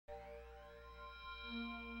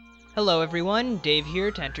Hello everyone, Dave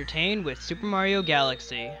here to entertain with Super Mario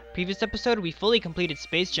Galaxy. Previous episode we fully completed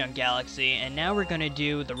Space Junk Galaxy, and now we're gonna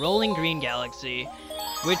do the Rolling Green Galaxy,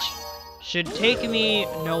 which should take me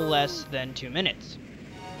no less than 2 minutes.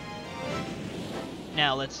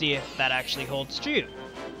 Now let's see if that actually holds true.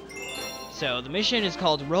 So the mission is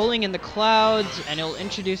called Rolling in the Clouds, and it'll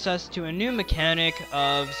introduce us to a new mechanic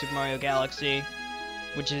of Super Mario Galaxy,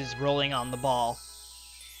 which is rolling on the ball.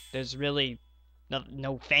 There's really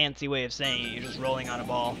no fancy way of saying it, you're just rolling on a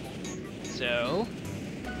ball. So,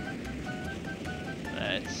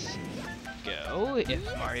 let's go,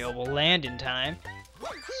 if Mario will land in time.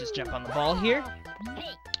 Let's just jump on the ball here.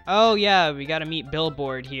 Oh yeah, we gotta meet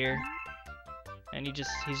Billboard here. And he's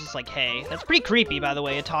just like, hey. That's pretty creepy, by the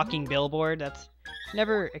way, a talking billboard. That's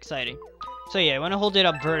never exciting. So yeah, I wanna hold it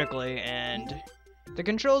up vertically, and the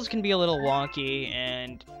controls can be a little wonky,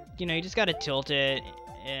 and, you know, you just gotta tilt it.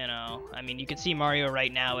 You know, I mean, you can see Mario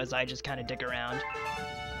right now as I just kind of dig around.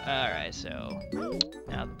 Alright, so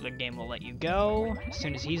now the game will let you go as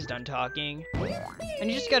soon as he's done talking.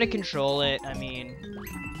 And you just gotta control it. I mean,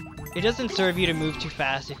 it doesn't serve you to move too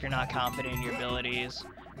fast if you're not confident in your abilities.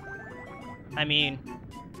 I mean,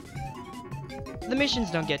 the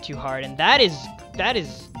missions don't get too hard, and that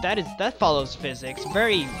follows physics.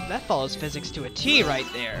 That follows physics to a T right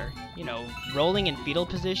there. You know, rolling in fetal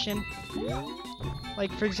position.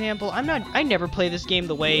 Like, for example, I never play this game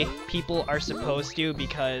the way people are supposed to,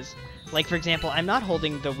 because, like, for example, I'm not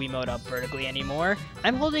holding the Wiimote up vertically anymore.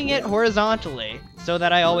 I'm holding it horizontally, so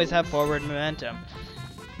that I always have forward momentum.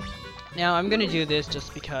 Now, I'm gonna do this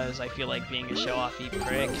just because I feel like being a show-offy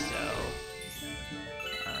prick, so...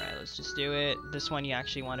 Alright, let's just do it. This one you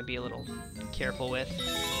actually want to be a little careful with.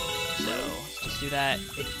 So, let's just do that.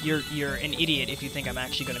 If you're an idiot if you think I'm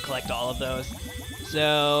actually gonna collect all of those.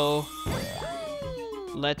 So...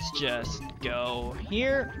 let's just go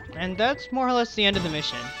here, and that's more or less the end of the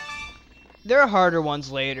mission. There are harder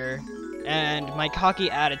ones later, and my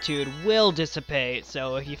cocky attitude will dissipate,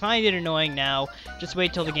 so if you find it annoying now, just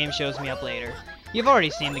wait till the game shows me up later. You've already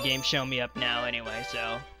seen the game show me up now anyway,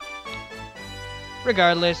 so...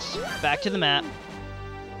 regardless, back to the map.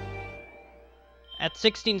 At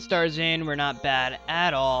 16 stars in, we're not bad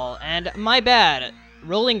at all, and my bad!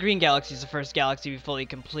 Rolling Green Galaxy is the first galaxy we fully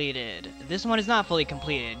completed. This one is not fully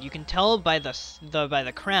completed. You can tell by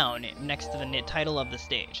the crown next to the title of the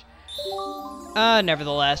stage.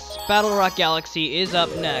 Nevertheless, Battle Rock Galaxy is up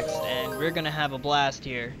next, and we're gonna have a blast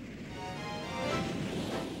here.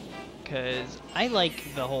 Cause I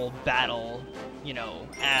like the whole battle, you know,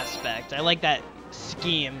 aspect. I like that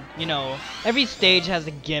scheme. You know, every stage has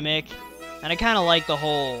a gimmick, and I kind of like the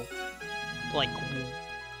whole, like,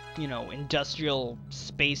 you know, industrial,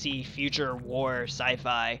 spacey, future war,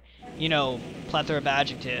 sci-fi, you know, plethora of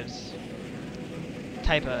adjectives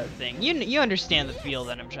type of thing. You understand the feel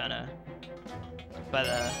that I'm trying to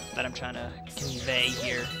convey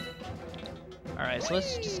here. Alright, so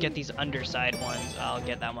let's just get these underside ones. I'll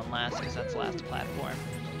get that one last because that's the last platform.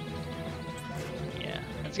 Yeah,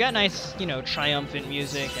 it's got nice, you know, triumphant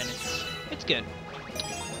music, and it's good.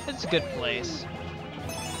 It's a good place.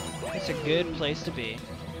 It's a good place to be.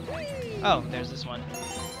 Oh, there's this one.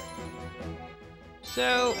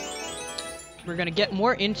 So, we're gonna get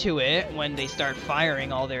more into it when they start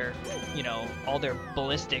firing all their, you know, all their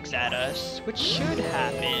ballistics at us, which should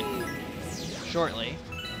happen shortly.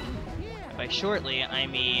 By shortly, I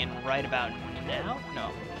mean right about now?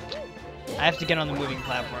 No. I have to get on the moving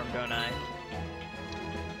platform, don't I?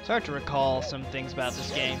 It's hard to recall some things about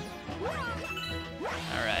this game.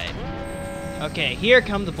 Alright. Okay, here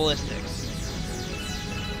come the ballistics.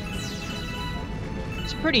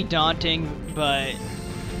 It's pretty daunting, but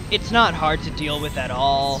it's not hard to deal with at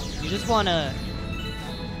all. You just wanna,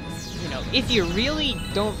 you know, if you really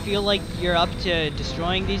don't feel like you're up to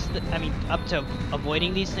destroying these, up to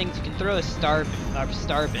avoiding these things, you can throw a star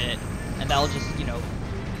bit, and that'll just, you know,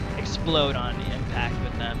 explode on impact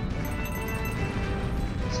with them.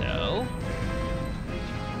 So,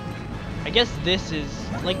 I guess this is,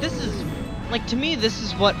 like, to me, this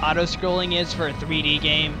is what auto-scrolling is for a 3D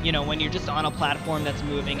game. You know, when you're just on a platform that's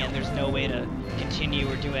moving and there's no way to continue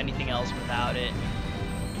or do anything else without it.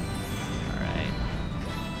 Alright.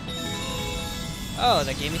 Oh,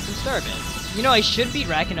 that gave me some star bits. You know, I should be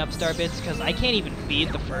racking up star bits because I can't even feed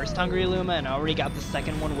the first Hungry Luma, and I already got the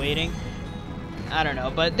second one waiting. I don't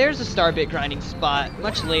know, but there's a star bit grinding spot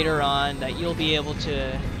much later on that you'll be able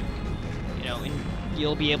to, you know,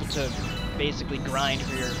 you'll be able to basically grind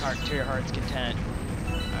for your heart to your heart's content.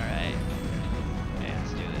 Alright. Okay,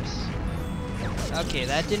 let's do this. Okay,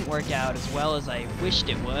 that didn't work out as well as I wished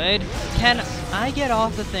it would. Can I get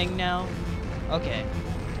off the thing now? Okay.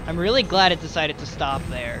 I'm really glad it decided to stop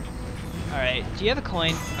there. Alright, do you have a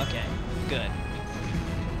coin? Okay, good.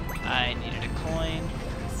 I needed a coin.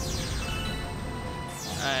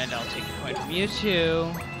 And I'll take the coin from you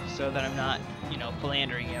too, so that I'm not, you know,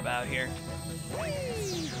 philandering about here.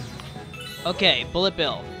 Okay, Bullet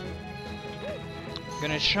Bill. I'm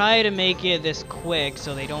gonna try to make it this quick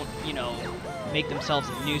so they don't, you know, make themselves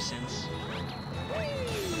a nuisance.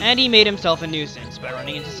 And he made himself a nuisance by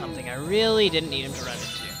running into something I really didn't need him to run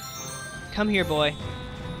into. Come here, boy.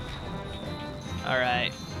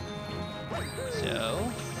 Alright. So,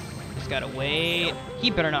 just gotta wait. He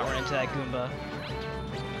better not run into that Goomba.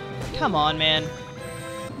 Come on, man.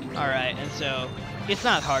 Alright, and so, it's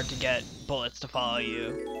not hard to get bullets to follow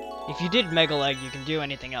you. If you did Mega Leg, you can do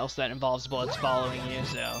anything else that involves bullets following you,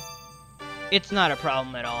 so it's not a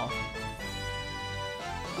problem at all.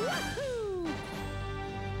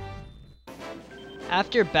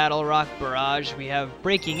 After Battle Rock Barrage, we have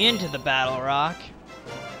Breaking into the Battle Rock.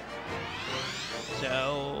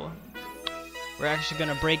 So, we're actually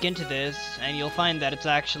gonna break into this, and you'll find that it's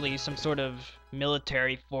actually some sort of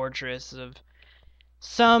military fortress of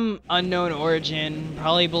some unknown origin,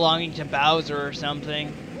 probably belonging to Bowser or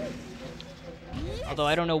something. Although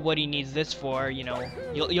I don't know what he needs this for, you know.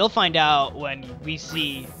 You'll find out when we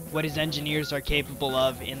see what his engineers are capable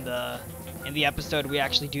of in the episode we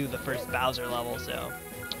actually do the first Bowser level, so.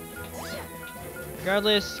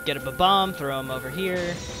 Regardless, get a bomb, throw him over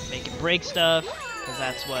here, make it break stuff, because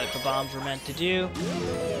that's what bombs were meant to do.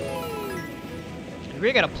 And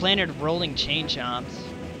we got a planet of rolling chain chomps.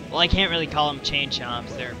 Well, I can't really call them chain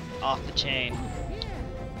chomps, they're off the chain.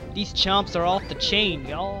 These chomps are off the chain,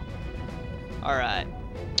 y'all. Alright,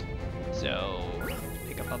 so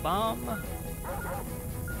pick up a bomb, and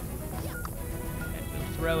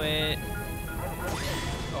we'll throw it,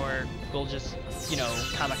 or we'll just, you know,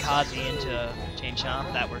 kamikaze into Chain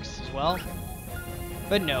Chomp, that works as well.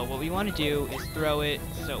 But no, what we want to do is throw it,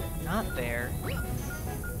 so, not there.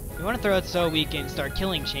 We want to throw it so we can start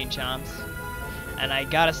killing Chain Chomps, and I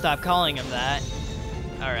gotta stop calling them that.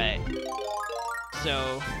 Alright,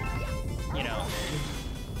 so, you know,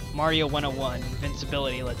 Mario 101,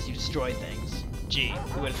 invincibility lets you destroy things. Gee,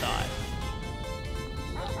 who would have thought?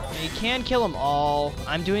 Now, you can kill them all.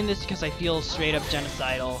 I'm doing this because I feel straight up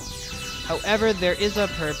genocidal. However, there is a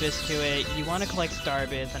purpose to it. You want to collect star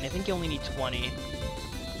bits, and I think you only need 20.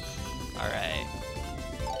 Alright.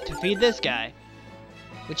 To feed this guy.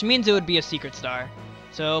 Which means it would be a secret star.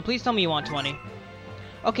 So please tell me you want 20.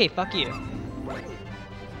 Okay, fuck you.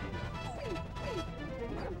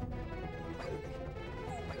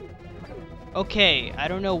 Okay, I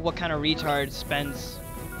don't know what kind of retard spends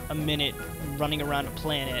a minute running around a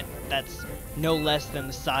planet that's no less than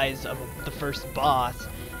the size of the first boss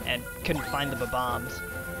and couldn't find the bombs.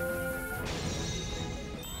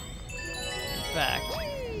 In fact,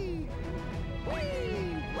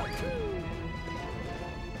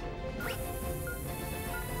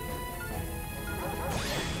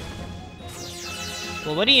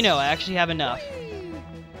 well, what do you know? I actually have enough.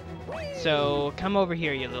 So, come over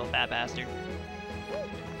here, you little fat bastard.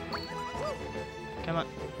 Come on.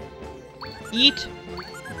 Eat!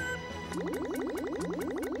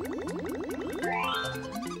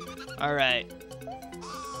 Alright.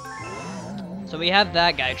 So we have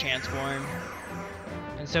that guy transformed.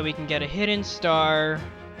 And so we can get a hidden star,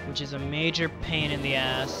 which is a major pain in the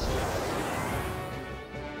ass.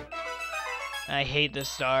 I hate this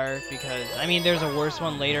star because, I mean, there's a worse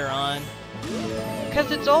one later on.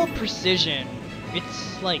 Because it's all precision.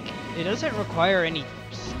 It's like, it doesn't require any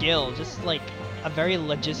skill, just like a very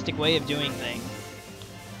logistic way of doing things.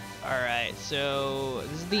 Alright, so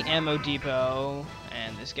this is the ammo depot,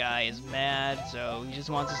 and this guy is mad, so he just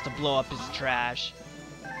wants us to blow up his trash.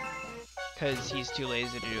 Because he's too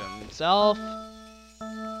lazy to do it himself.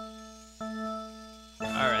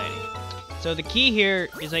 Alrighty. So the key here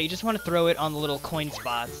is that you just want to throw it on the little coin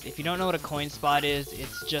spots. If you don't know what a coin spot is,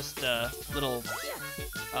 it's just a little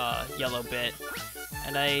yellow bit.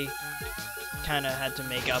 And I kind of had to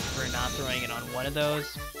make up for not throwing it on one of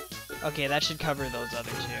those. Okay, that should cover those other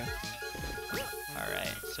two.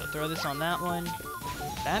 Alright, so throw this on that one.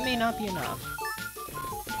 That may not be enough.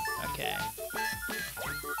 Okay.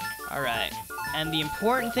 Alright, and the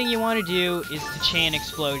important thing you want to do is to chain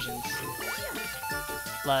explosions.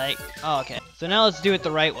 Like, oh, okay. So now let's do it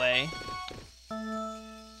the right way.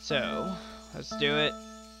 So, let's do it.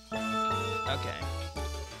 Okay.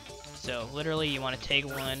 So, literally, you want to take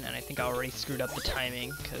one, and I think I already screwed up the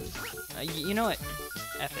timing, because, you know what?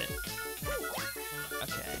 F it.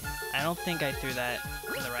 Okay. I don't think I threw that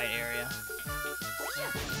in the right area.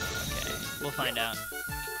 Okay, we'll find out.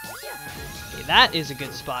 Okay, that is a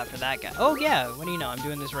good spot for that guy. Oh yeah, what do you know? I'm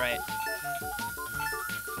doing this right.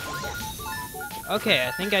 Okay,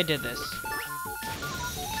 I think I did this.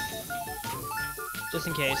 Just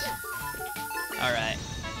in case. Alright.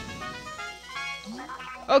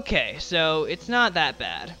 Okay, so it's not that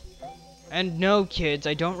bad. And no, kids,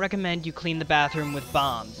 I don't recommend you clean the bathroom with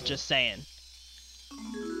bombs, just saying.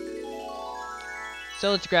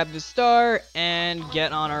 So let's grab the star and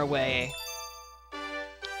get on our way.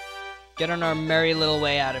 Get on our merry little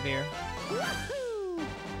way out of here.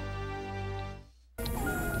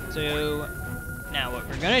 So, now what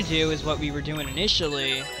we're gonna do is what we were doing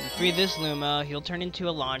initially. We free this Luma, he'll turn into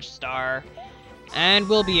a launch star, and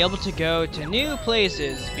we'll be able to go to new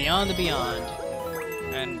places beyond the beyond.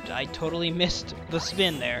 And I totally missed the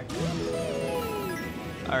spin there.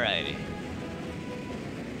 Alrighty.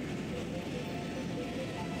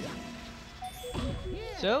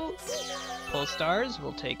 So, pull stars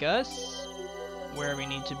will take us where we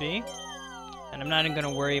need to be. And I'm not even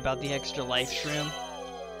gonna worry about the extra life shroom,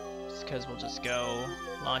 just because we'll just go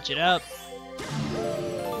launch it up.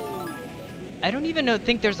 I don't even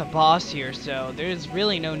think there's a boss here, so there's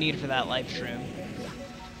really no need for that life shroom.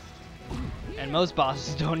 And most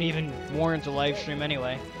bosses don't even warrant a life stream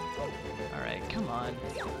anyway. Alright, come on.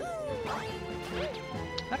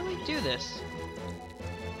 How do we do this?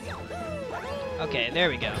 Okay, there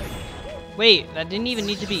we go. Wait, that didn't even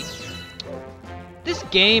need to be... This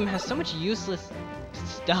game has so much useless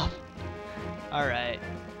stuff. Alright,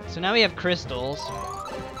 so now we have crystals.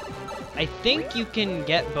 I think you can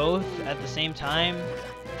get both at the same time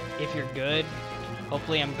if you're good.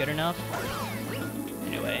 Hopefully I'm good enough.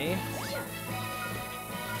 Anyway.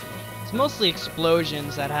 It's mostly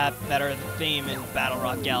explosions that are the theme in Battle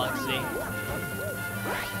Rock Galaxy.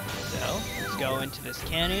 So, let's go into this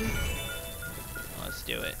cannon. Let's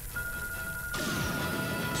do it.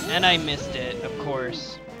 And I missed it, of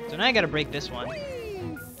course. So now I gotta break this one.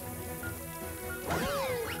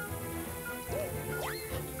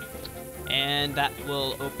 And that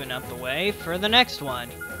will open up the way for the next one.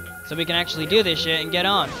 So we can actually do this shit and get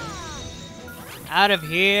on. Out of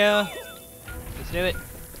here. Let's do it.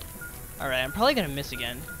 Alright, I'm probably gonna miss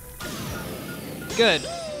again. Good.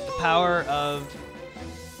 The power of...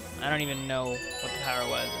 I don't even know what the power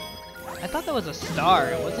was. I thought that was a star.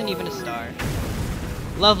 It wasn't even a star.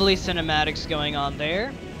 Lovely cinematics going on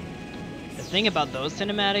there. The thing about those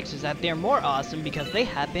cinematics is that they're more awesome because they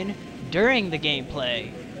happen during the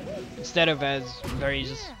gameplay, instead of as very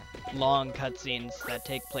just long cutscenes that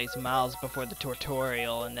take place miles before the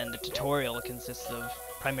tutorial, and then the tutorial consists of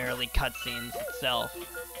primarily cutscenes itself.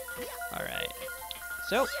 Alright.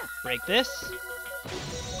 So, break this.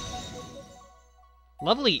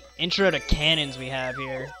 Lovely intro to cannons we have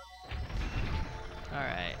here.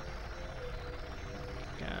 Alright.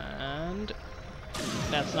 And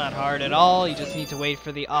that's not hard at all, you just need to wait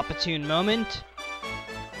for the opportune moment.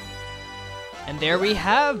 And there we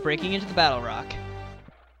have breaking into the Battle Rock.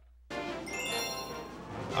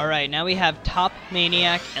 Alright, now we have Top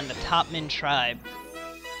Maniac and the Topman tribe.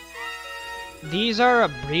 These are a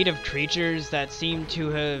breed of creatures that seem to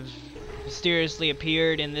have mysteriously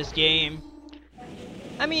appeared in this game.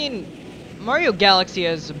 I mean, Mario Galaxy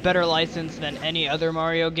has a better license than any other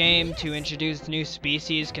Mario game to introduce new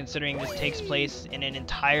species, considering this takes place in an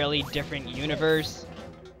entirely different universe.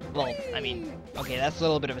 Well, I mean, okay, that's a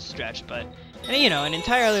little bit of a stretch, but, I mean, you know, an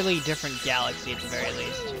entirely different galaxy at the very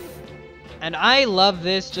least. And I love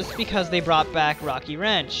this just because they brought back Rocky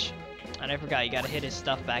Wrench. And I forgot, you gotta hit his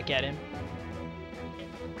stuff back at him.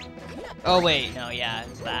 Oh wait, no, yeah,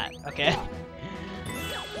 it's that. Okay.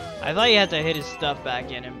 I thought you had to hit his stuff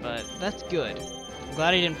back in him, but that's good. I'm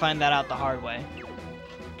glad I didn't find that out the hard way.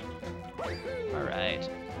 Alright.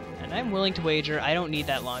 And I'm willing to wager I don't need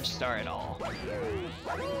that launch star at all.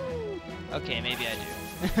 Okay, maybe I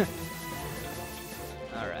do.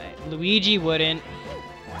 Alright. Luigi wouldn't,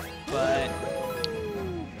 but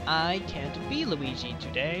I can't be Luigi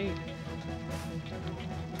today.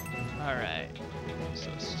 Alright.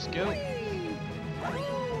 So let's just go.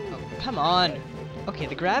 Oh, come on! Okay,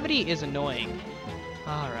 the gravity is annoying.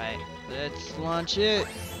 Alright, let's launch it.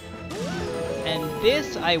 And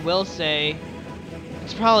this, I will say,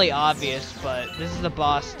 it's probably obvious, but this is the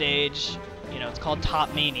boss stage. You know, it's called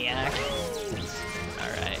Top Maniac.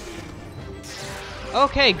 Alright.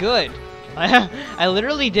 Okay, good. I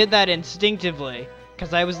literally did that instinctively,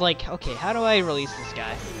 because I was like, okay, how do I release this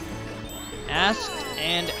guy? Asked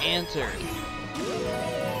and answered.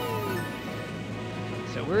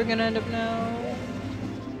 So we're gonna end up now...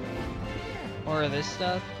 Or this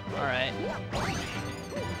stuff. Alright.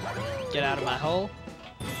 Get out of my hole.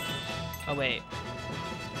 Oh, wait.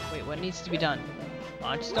 Wait, what needs to be done?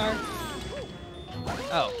 Launch star?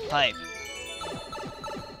 Oh, pipe.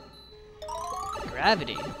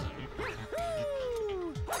 Gravity.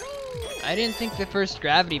 I didn't think the first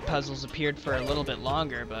gravity puzzles appeared for a little bit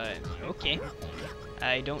longer, but okay.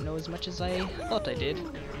 I don't know as much as I thought I did.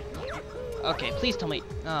 Okay, please tell me.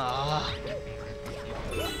 Ah,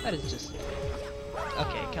 that is just.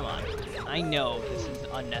 Okay, come on. I know this is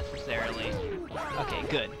unnecessarily. Okay,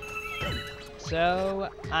 good. So,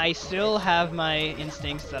 I still have my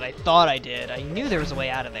instincts that I thought I did. I knew there was a way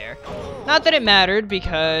out of there. Not that it mattered,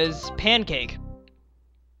 because pancake.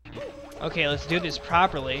 Okay, let's do this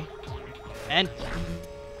properly. And,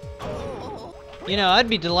 you know, I'd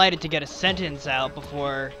be delighted to get a sentence out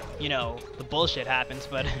before, you know, the bullshit happens,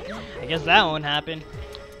 but I guess that won't happen.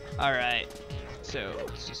 Alright, so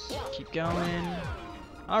let's just keep going.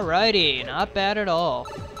 Alrighty, not bad at all.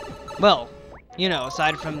 Well, you know,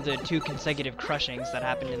 aside from the 2 consecutive crushings that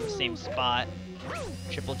happened in the same spot.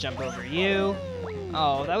 Triple jump over you.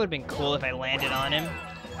 Oh, that would have been cool if I landed on him.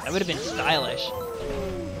 That would have been stylish.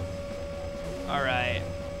 Alright.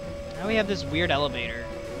 Now we have this weird elevator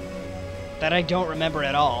that I don't remember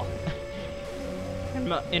at all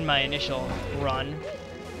in my initial run.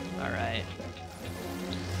 Alright.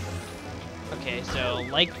 Okay, so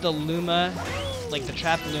like the Luma, like the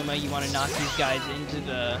trapped Luma, you want to knock these guys into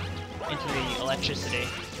the electricity.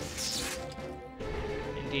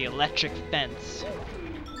 In the electric fence.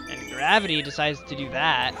 And gravity decides to do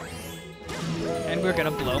that. And we're gonna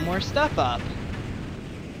blow more stuff up.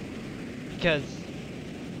 Because,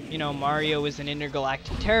 you know, Mario is an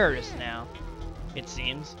intergalactic terrorist now, it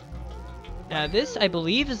seems. Now this, I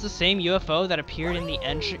believe, is the same UFO that appeared in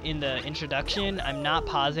the introduction. I'm not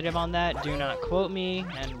positive on that, do not quote me.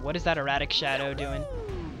 And what is that erratic shadow doing?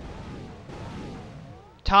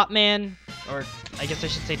 Top Man, or I guess I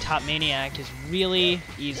should say Top Maniac, is really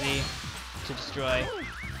easy to destroy.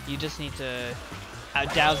 You just need to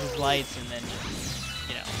douse his lights and then just,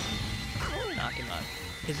 you know, knock him up.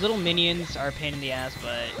 His little minions are a pain in the ass,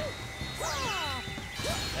 but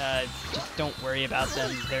just don't worry about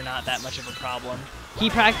them. They're not that much of a problem. He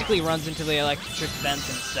practically runs into the electric fence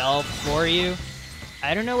himself for you.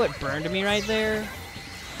 I don't know what burned me right there.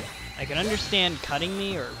 I can understand cutting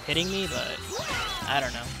me or hitting me, but I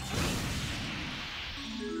don't know.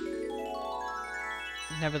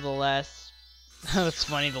 Nevertheless, that's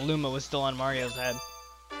funny, the Luma was still on Mario's head.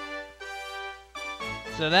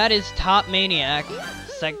 So that is Top Maniac,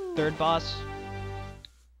 third boss.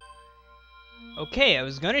 Okay, I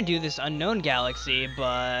was gonna do this unknown galaxy,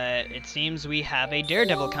 but it seems we have a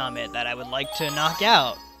Daredevil comet that I would like to knock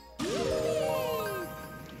out.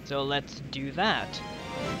 So let's do that.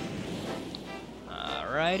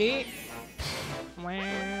 Alrighty.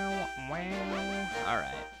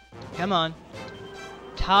 Alright. Come on.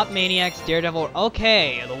 Top Maniac's Daredevil.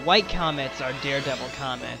 Okay, the white comets are Daredevil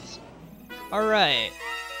comets. Alright.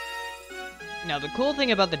 Now, the cool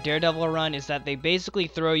thing about the Daredevil run is that they basically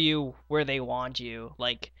throw you where they want you.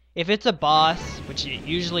 Like, if it's a boss, which it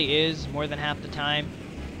usually is more than half the time,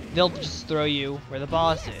 they'll just throw you where the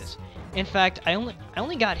boss is. In fact, I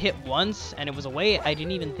only got hit once, and it was a way I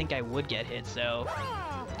didn't even think I would get hit, so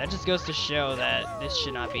that just goes to show that this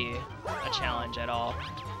should not be a challenge at all.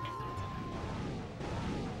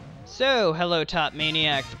 So, hello Top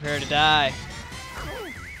Maniac, prepare to die.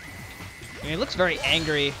 I mean, it looks very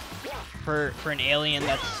angry for an alien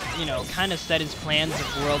that's, you know, kind of set his plans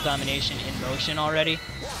of world domination in motion already.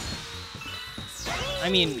 I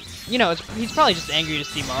mean, you know, he's probably just angry to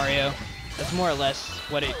see Mario. That's more or less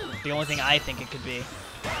what the only thing I think it could be.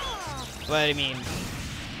 But, I mean,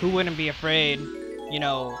 who wouldn't be afraid, you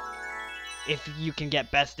know, if you can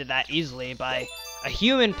get bested that easily by a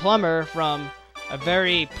human plumber from a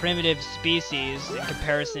very primitive species in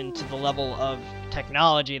comparison to the level of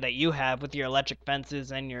technology that you have with your electric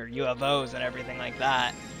fences and your UFOs and everything like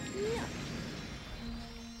that.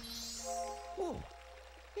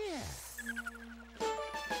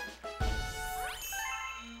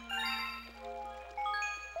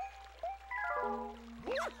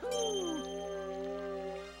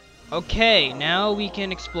 Okay, now we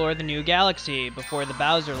can explore the new galaxy before the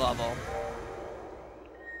Bowser level.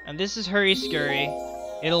 And this is Hurry Scurry.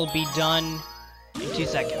 It'll be done in 2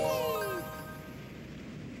 seconds.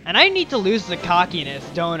 And I need to lose the cockiness,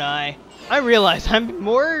 don't I? I realize I'm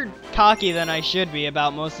more cocky than I should be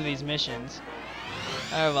about most of these missions.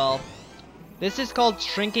 Oh well. This is called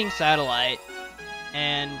Shrinking Satellite.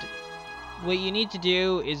 And what you need to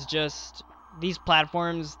do is just... These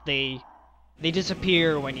platforms, they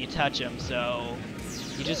disappear when you touch them, so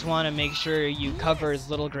you just want to make sure you cover as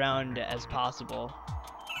little ground as possible.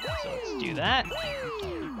 So let's do that.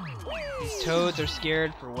 These toads are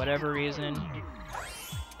scared for whatever reason.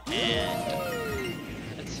 And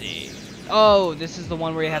let's see. Oh, this is the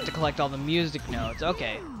one where you have to collect all the music notes.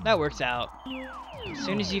 Okay, that works out. As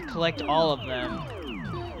soon as you collect all of them,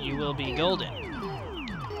 you will be golden.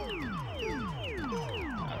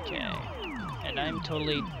 Okay. And I'm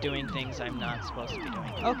totally doing things I'm not supposed to be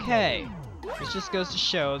doing. Okay. This just goes to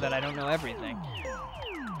show that I don't know everything.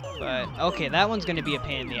 But, okay, that one's gonna be a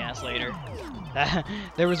pain in the ass later.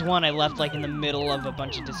 There was one I left, like, in the middle of a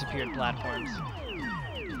bunch of disappeared platforms.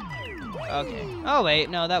 Okay. Oh, wait,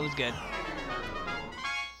 no, that was good.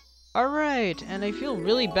 Alright, and I feel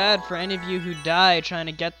really bad for any of you who die trying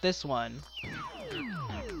to get this one.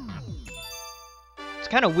 It's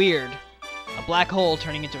kind of weird. A black hole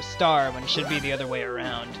turning into a star when it should be the other way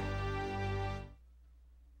around.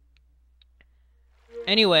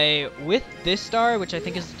 Anyway, with this star, which I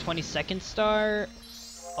think is the 22nd star,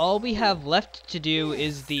 all we have left to do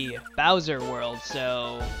is the Bowser world,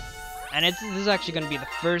 so... And this is actually going to be the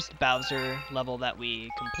first Bowser level that we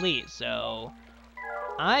complete, so...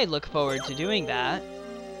 I look forward to doing that.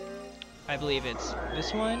 I believe it's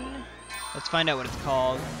this one. Let's find out what it's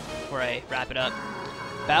called before I wrap it up.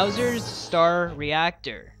 Bowser's Star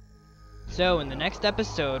Reactor. So, in the next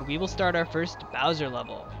episode, we will start our first Bowser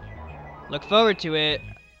level. Look forward to it.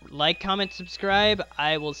 Like, comment, subscribe.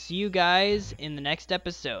 I will see you guys in the next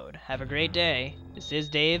episode. Have a great day. This is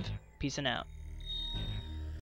Dave. Peace and out.